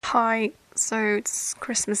Hi, so it's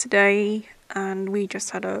Christmas Day, and we just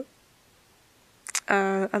had a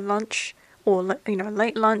lunch, or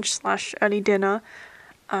late lunch slash early dinner.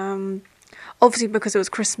 Um, Obviously because it was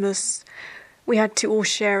Christmas, we had to all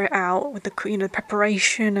share it out with the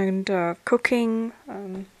preparation and cooking.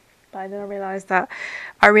 But then I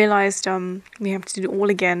realized we have to do it all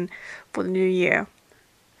again for the new year.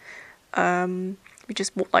 We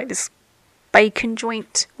just bought like this bacon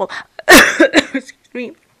joint. Well, excuse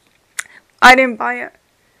me. I didn't buy it.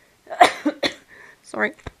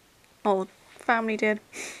 Sorry. Well, family did.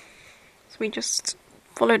 So we just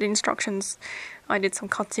followed the instructions. I did some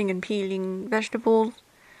cutting and peeling vegetables.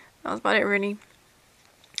 That was about it, really. I'm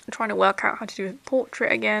trying to work out how to do a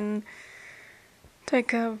portrait again.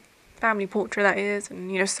 Take a family portrait, that is, and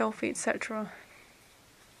selfie, etc.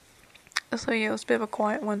 So yeah, it was a bit of a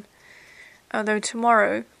quiet one. Though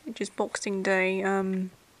tomorrow, which is Boxing Day,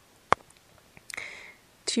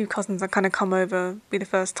 two cousins are kind of come over. Be the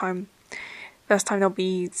first time they'll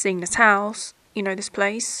be seeing this house, this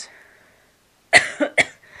place.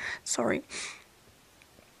 Sorry.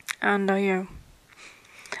 And yeah,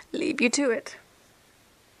 leave you to it.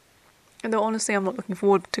 And though honestly, I'm not looking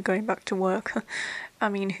forward to going back to work. I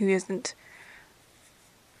mean, who isn't?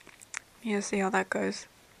 Yeah, see how that goes.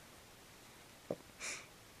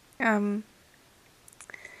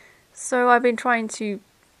 So I've been trying to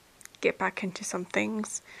get back into some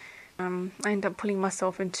things. I ended up pulling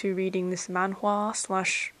myself into reading this manhwa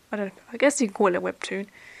slash, I guess you can call it a webtoon.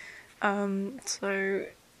 So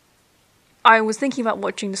I was thinking about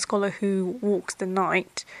watching The Scholar Who Walks the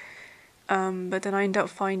Night, but then I ended up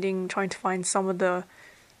trying to find some of the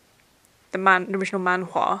original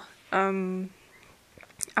manhwa. I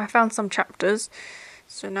found some chapters,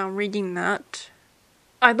 so now I'm reading that.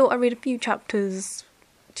 I thought I'd read a few chapters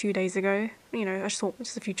 2 days ago. I just thought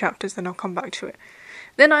just a few chapters, then I'll come back to it.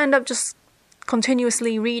 Then I end up just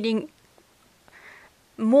continuously reading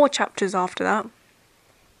more chapters after that.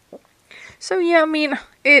 So yeah, I mean,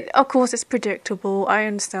 of course it's predictable, I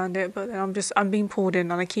understand it, but I'm being pulled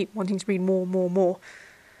in and I keep wanting to read more.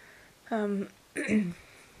 It's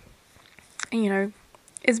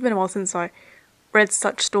been a while since I read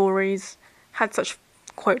such stories, had such,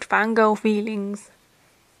 quote, fangirl feelings.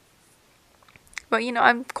 But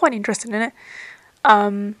I'm quite interested in it.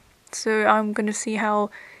 So I'm going to see how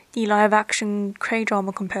the live action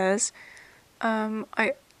K-drama compares. I'm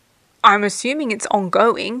assuming it's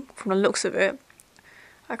ongoing from the looks of it.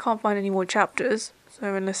 I can't find any more chapters,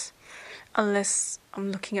 so unless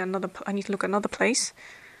I'm looking at I need to look at another place.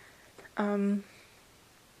 But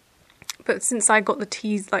since I got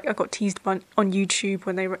teased on YouTube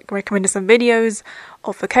when they recommended some videos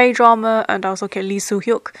of the K-drama, and I was looking at Lee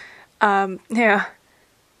Soo-hyuk, yeah,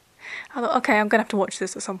 I thought, okay, I'm gonna have to watch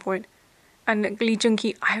this at some point. And Lee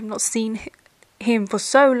Jung-ki, I have not seen him for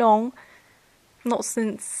so long, not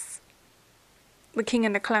since The King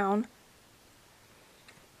and the Clown.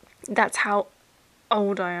 That's how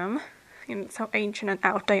old I am, and that's how ancient and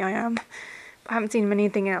out of date I am. I haven't seen him in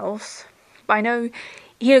anything else, but I know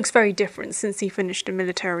he looks very different since he finished the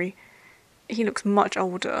military. He looks much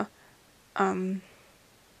older.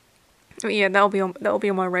 But yeah, that'll be on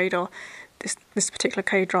my radar. This particular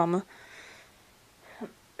K-drama.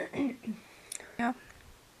 Yeah.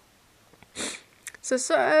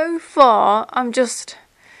 So far, I'm just,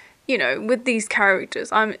 with these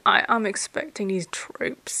characters, I'm expecting these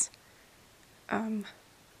tropes. But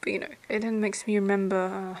it then makes me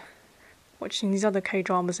remember watching these other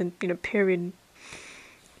K-dramas in period,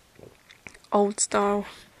 old style.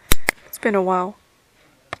 It's been a while.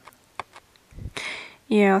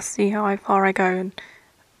 Yeah, I'll see how far I go, and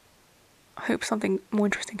I hope something more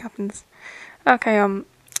interesting happens. Okay,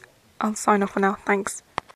 I'll sign off for now. Thanks.